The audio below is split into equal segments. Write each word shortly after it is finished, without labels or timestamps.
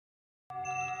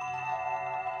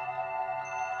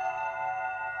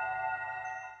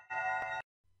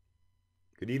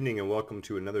Good evening and welcome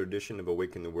to another edition of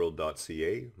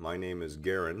awakentheworld.ca. My name is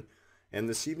Garen, and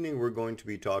this evening we're going to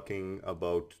be talking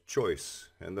about choice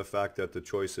and the fact that the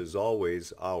choice is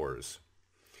always ours.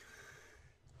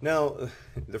 Now,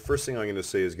 the first thing I'm going to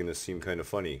say is going to seem kind of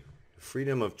funny.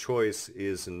 Freedom of choice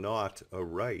is not a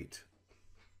right.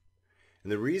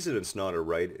 And the reason it's not a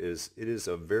right is it is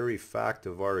a very fact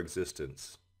of our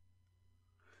existence.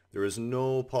 There is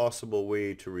no possible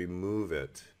way to remove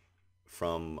it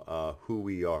from who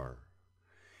we are.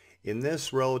 In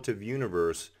this relative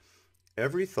universe,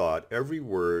 every thought, every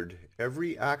word,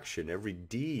 every action, every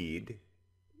deed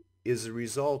is a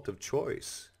result of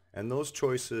choice. And those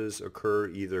choices occur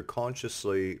either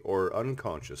consciously or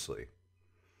unconsciously.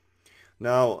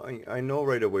 Now, I know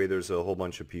right away there's a whole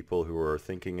bunch of people who are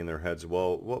thinking in their heads,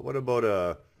 well, what about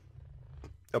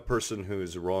a person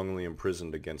who's wrongly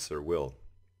imprisoned against their will?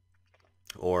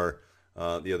 Or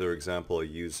the other example I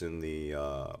use in the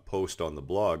post on the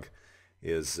blog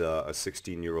is a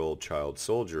 16-year-old child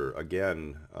soldier,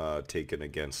 again, taken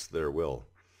against their will.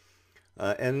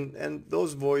 And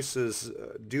those voices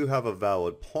do have a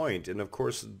valid point, and of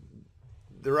course,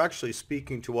 they're actually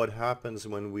speaking to what happens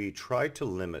when we try to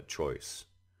limit choice,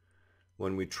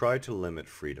 when we try to limit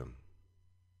freedom.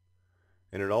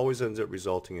 And it always ends up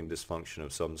resulting in dysfunction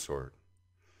of some sort.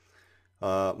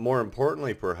 More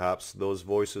importantly, perhaps, those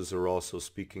voices are also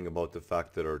speaking about the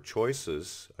fact that our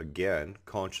choices, again,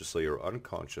 consciously or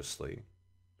unconsciously,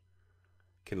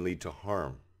 can lead to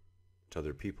harm to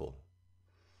other people.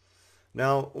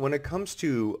 Now, when it comes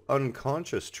to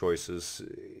unconscious choices,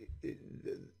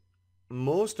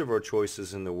 most of our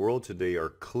choices in the world today are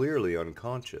clearly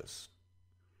unconscious.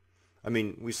 I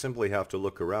mean, we simply have to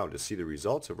look around to see the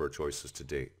results of our choices to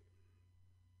date.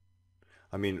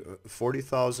 I mean,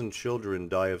 40,000 children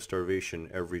die of starvation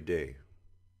every day.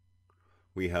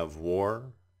 We have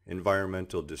war,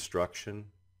 environmental destruction,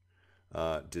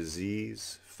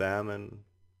 disease, famine,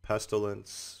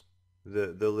 pestilence.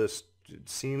 The list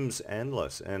seems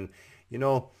endless. And, you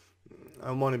know,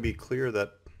 I want to be clear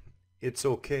that it's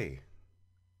okay.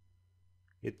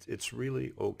 It's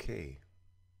really okay.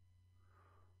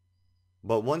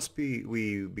 But once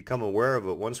we become aware of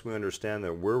it, once we understand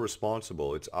that we're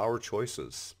responsible, it's our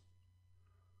choices.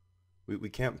 We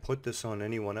can't put this on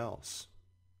anyone else.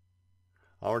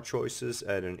 Our choices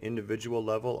at an individual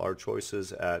level, our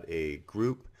choices at a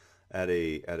group, at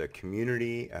a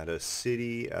community, at a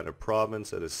city, at a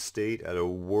province, at a state, at a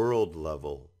world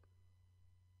level.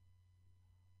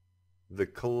 The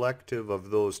collective of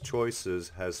those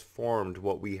choices has formed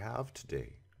what we have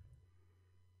today.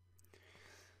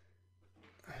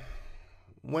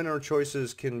 When our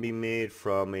choices can be made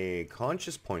from a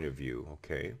conscious point of view,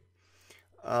 okay,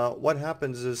 what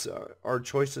happens is our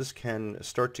choices can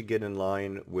start to get in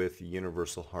line with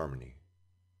universal harmony,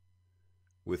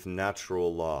 with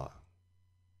natural law.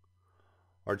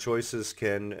 Our choices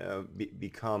can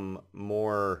become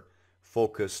more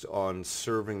focused on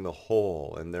serving the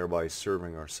whole and thereby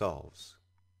serving ourselves.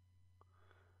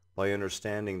 By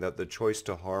understanding that the choice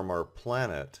to harm our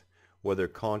planet, whether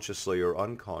consciously or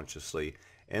unconsciously,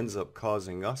 ends up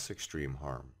causing us extreme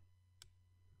harm.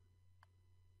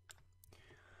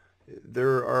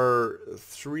 There are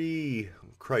three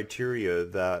criteria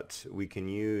that we can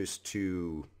use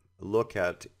to look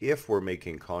at if we're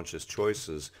making conscious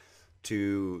choices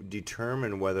to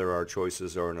determine whether our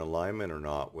choices are in alignment or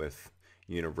not with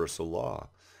universal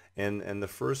law. And the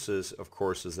first is, of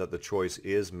course, is that the choice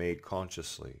is made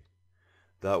consciously.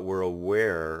 That we're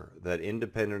aware that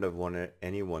independent of what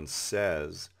anyone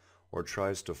says or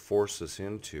tries to force us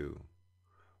into,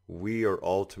 we are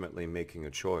ultimately making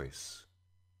a choice.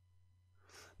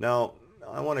 Now,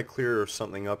 I want to clear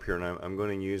something up here, and I'm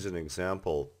going to use an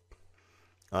example.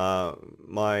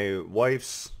 My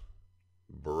wife's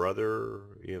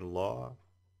brother-in-law,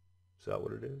 is that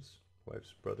what it is?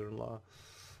 Wife's brother-in-law?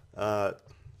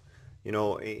 You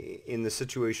know, in the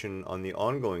situation, on the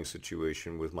ongoing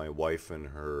situation with my wife and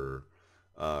her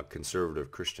conservative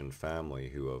Christian family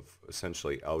who have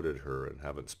essentially outed her and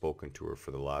haven't spoken to her for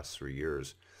the last 3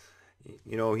 years,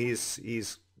 you know,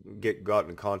 he's got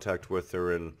in contact with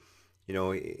her, and you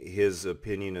know, his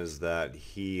opinion is that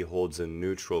he holds a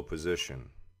neutral position.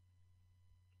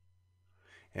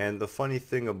 And the funny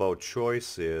thing about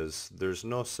choice is there's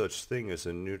no such thing as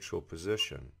a neutral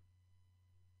position.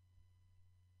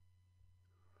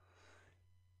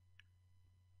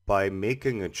 By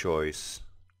making a choice,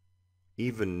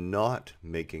 even not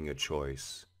making a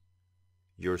choice,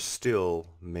 you're still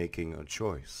making a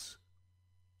choice.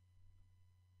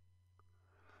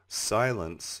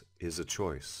 Silence is a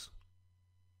choice.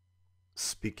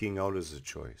 Speaking out is a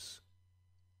choice.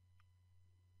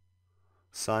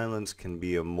 Silence can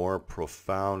be a more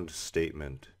profound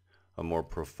statement, a more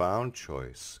profound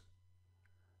choice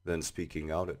than speaking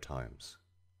out at times.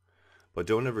 But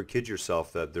don't ever kid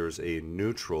yourself that there's a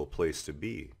neutral place to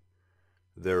be.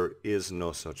 There is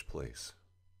no such place.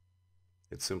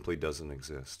 It simply doesn't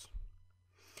exist.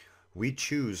 We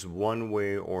choose one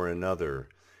way or another,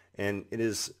 and it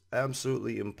is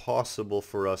absolutely impossible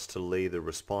for us to lay the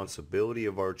responsibility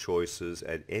of our choices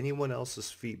at anyone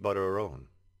else's feet but our own.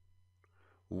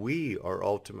 We are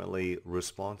ultimately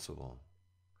responsible.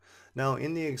 Now,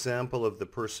 in the example of the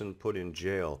person put in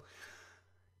jail,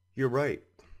 you're right.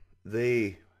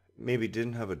 They maybe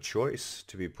didn't have a choice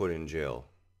to be put in jail,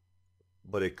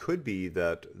 but it could be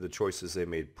that the choices they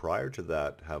made prior to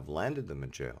that have landed them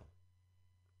in jail.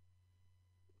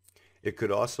 It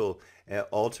could also,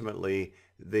 ultimately,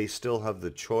 they still have the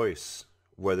choice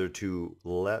whether to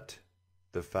let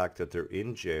the fact that they're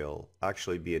in jail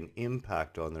actually be an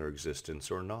impact on their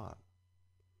existence or not.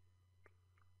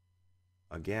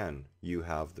 Again, you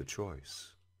have the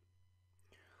choice.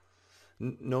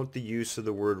 Note the use of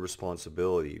the word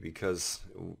responsibility, because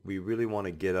we really want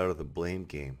to get out of the blame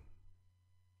game.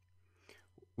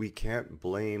 We can't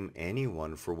blame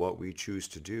anyone for what we choose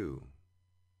to do.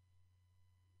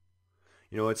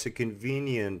 You know, it's a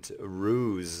convenient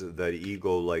ruse that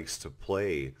ego likes to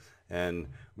play, and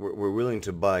we're willing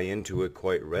to buy into it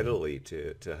quite readily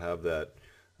to have that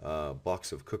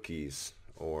box of cookies,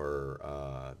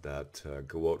 or that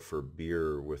go out for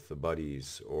beer with the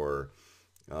buddies, or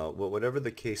whatever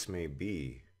the case may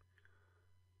be.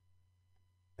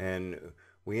 And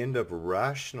we end up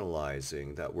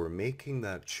rationalizing that we're making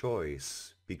that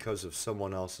choice because of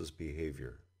someone else's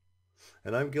behavior.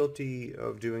 And I'm guilty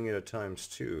of doing it at times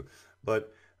too,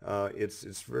 but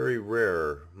it's very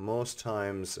rare. Most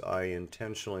times I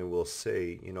intentionally will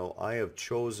say, you know, I have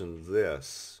chosen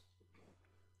this,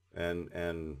 and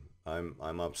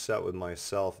I'm upset with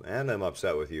myself, and I'm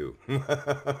upset with you.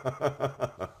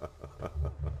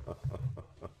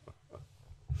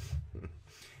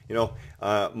 You know,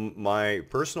 my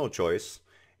personal choice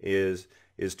is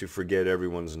to forget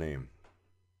everyone's name.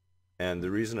 And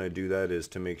the reason I do that is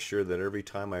to make sure that every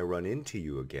time I run into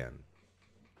you again,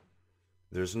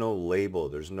 there's no label,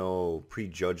 there's no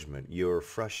prejudgment. You're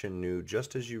fresh and new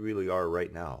just as you really are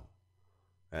right now.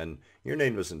 And your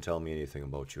name doesn't tell me anything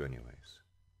about you anyways.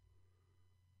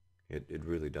 It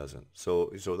really doesn't. So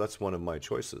that's one of my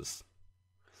choices.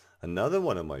 Another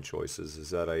one of my choices is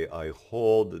that I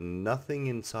hold nothing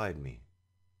inside me.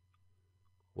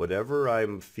 Whatever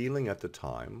I'm feeling at the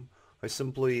time, I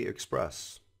simply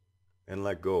express and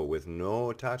let go with no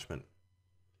attachment.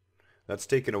 That's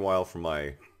taken a while for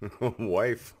my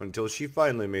wife, until she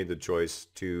finally made the choice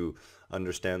to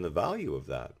understand the value of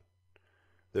that.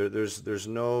 There's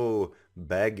no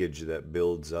baggage that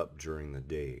builds up during the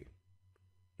day.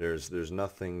 There's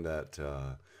nothing that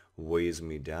weighs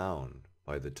me down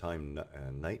by the time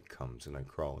night comes and I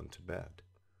crawl into bed.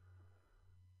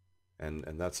 And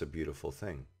that's a beautiful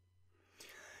thing.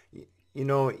 You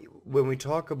know, when we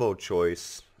talk about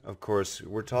choice, of course,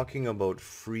 we're talking about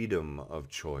freedom of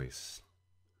choice.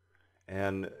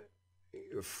 And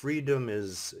freedom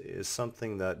is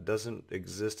something that doesn't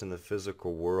exist in the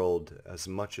physical world as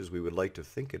much as we would like to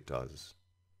think it does.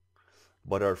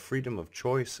 But our freedom of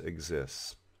choice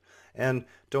exists. And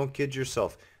don't kid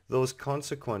yourself, those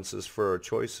consequences for our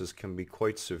choices can be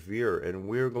quite severe, and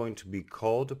we're going to be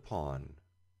called upon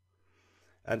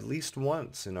at least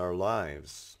once in our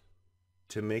lives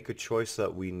to make a choice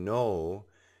that we know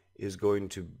is going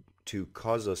to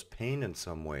cause us pain in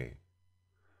some way.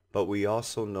 But we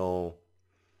also know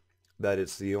that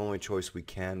it's the only choice we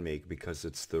can make because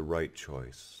it's the right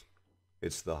choice.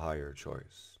 It's the higher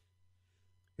choice.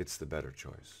 It's the better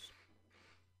choice.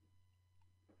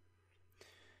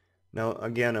 Now,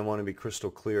 again, I want to be crystal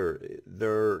clear.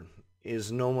 There is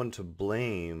no one to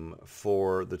blame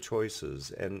for the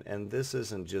choices. And this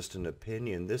isn't just an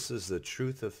opinion. This is the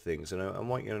truth of things. And I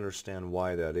want you to understand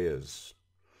why that is.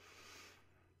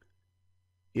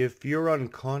 If you're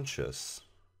unconscious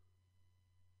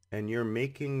and you're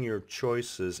making your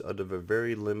choices out of a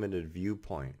very limited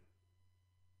viewpoint,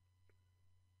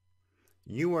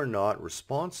 you are not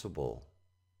responsible.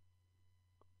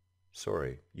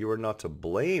 Sorry, you are not to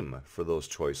blame for those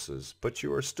choices, but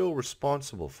you are still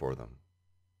responsible for them.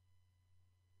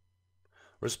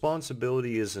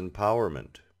 Responsibility is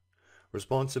empowerment.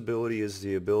 Responsibility is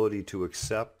the ability to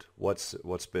accept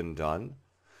what's been done,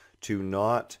 to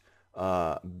not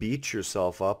beat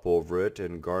yourself up over it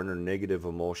and garner negative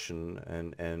emotion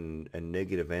and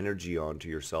negative energy onto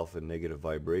yourself and negative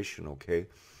vibration, okay?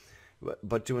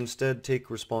 but to instead take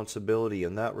responsibility,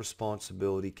 and that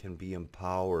responsibility can be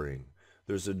empowering.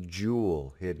 There's a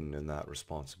jewel hidden in that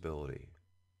responsibility.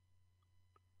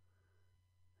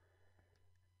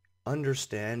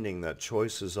 Understanding that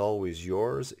choice is always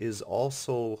yours is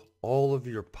also all of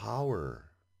your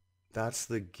power. That's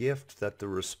the gift that the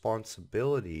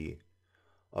responsibility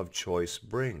of choice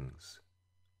brings.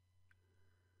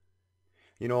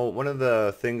 You know, one of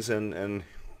the things, and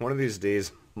one of these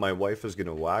days, my wife is going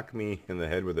to whack me in the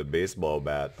head with a baseball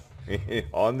bat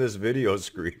on this video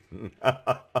screen.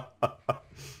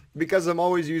 Because I'm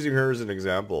always using her as an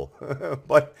example.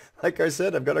 But like I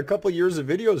said, I've got a couple years of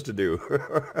videos to do.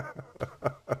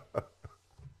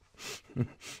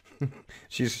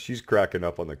 She's cracking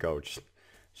up on the couch.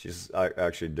 She's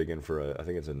actually digging for I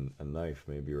think it's a knife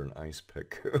maybe, or an ice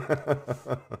pick.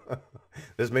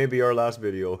 This may be our last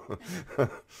video.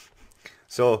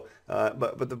 So,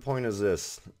 but the point is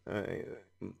this.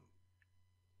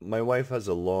 My wife has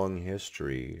a long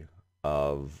history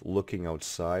of looking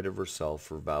outside of herself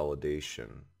for validation.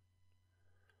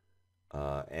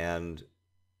 And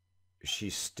she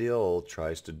still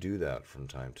tries to do that from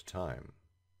time to time.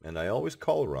 And I always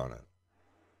call her on it.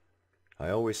 I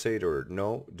always say to her,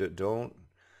 no, don't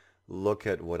look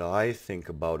at what I think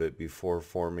about it before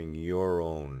forming your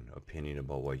own opinion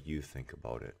about what you think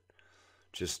about it.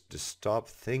 Just stop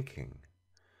thinking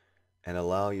and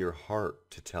allow your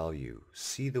heart to tell you.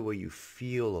 See the way you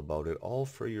feel about it all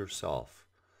for yourself.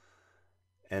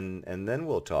 And then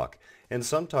we'll talk. And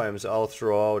sometimes I'll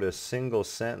throw out a single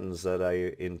sentence that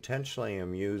I intentionally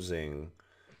am using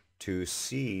to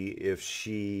see if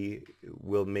she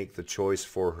will make the choice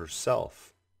for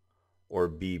herself or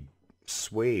be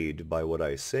swayed by what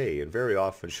I say. And very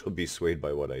often she'll be swayed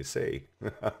by what I say.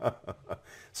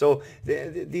 So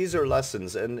these are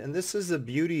lessons. And this is the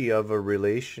beauty of a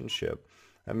relationship.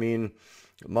 I mean,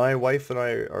 my wife and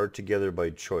I are together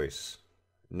by choice,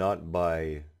 not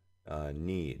by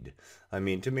need. I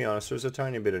mean, to be honest, there's a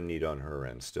tiny bit of need on her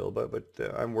end still, but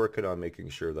I'm working on making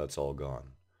sure that's all gone.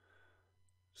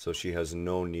 So she has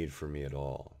no need for me at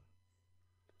all.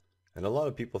 And a lot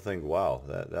of people think, wow,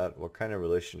 that what kind of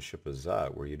relationship is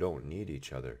that where you don't need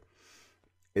each other?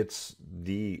 It's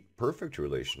the perfect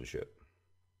relationship.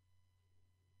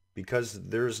 Because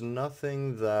there's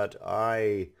nothing that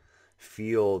I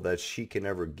feel that she can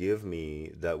ever give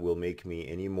me that will make me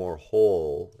any more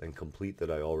whole and complete than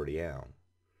I already am.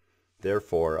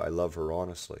 Therefore, I love her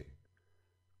honestly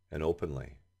and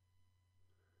openly.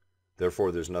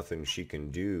 Therefore, there's nothing she can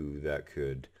do that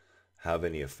could have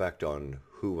any effect on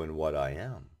who and what I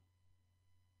am.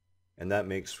 And that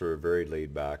makes for a very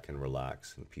laid back and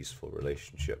relaxed and peaceful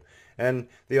relationship. And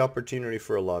the opportunity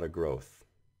for a lot of growth.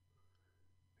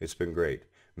 It's been great.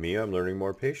 Me, I'm learning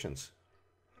more patience.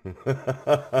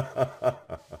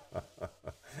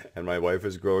 And my wife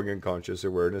is growing in conscious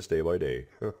awareness day by day.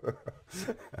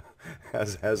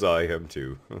 as I am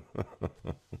too.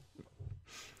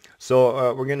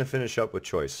 So we're going to finish up with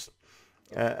choice.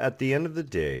 At the end of the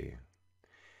day,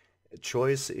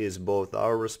 choice is both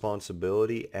our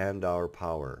responsibility and our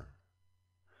power.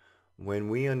 When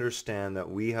we understand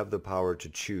that we have the power to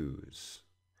choose,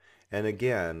 and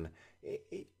again,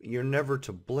 you're never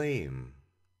to blame,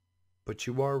 but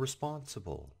you are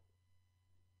responsible.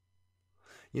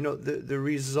 You know, the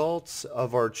results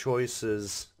of our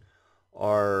choices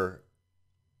are,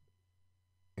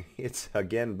 it's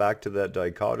again back to that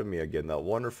dichotomy again, that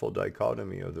wonderful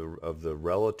dichotomy of the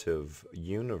relative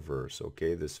universe,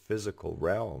 okay, this physical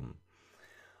realm.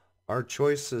 Our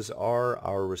choices are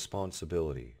our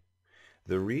responsibility.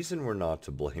 The reason we're not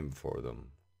to blame for them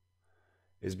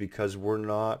is because we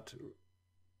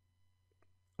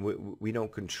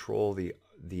don't control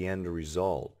the end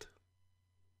result.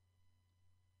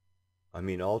 I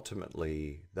mean,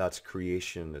 ultimately, that's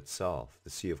creation itself, the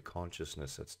sea of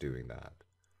consciousness that's doing that.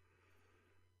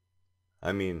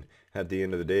 I mean, at the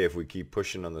end of the day, if we keep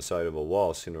pushing on the side of a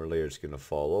wall, sooner or later it's going to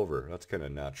fall over. That's kind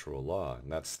of natural law,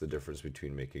 and that's the difference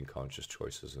between making conscious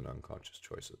choices and unconscious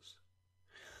choices.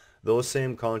 Those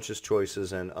same conscious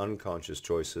choices and unconscious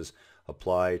choices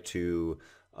apply to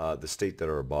the state that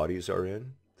our bodies are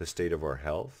in, the state of our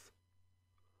health.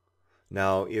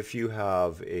 Now, if you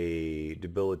have a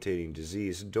debilitating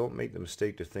disease, don't make the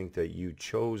mistake to think that you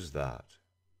chose that.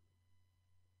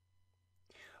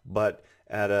 But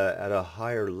at a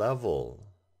higher level,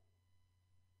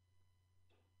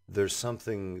 there's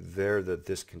something there that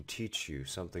this can teach you,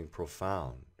 something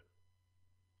profound.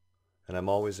 And I'm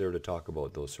always there to talk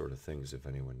about those sort of things if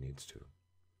anyone needs to.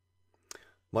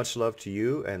 Much love to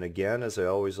you, and again, as I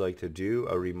always like to do,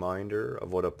 a reminder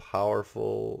of what a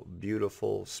powerful,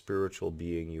 beautiful, spiritual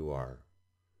being you are.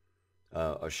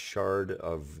 a shard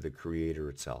of the Creator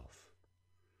itself.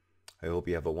 I hope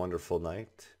you have a wonderful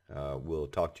night. We'll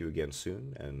talk to you again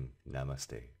soon, and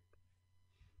namaste.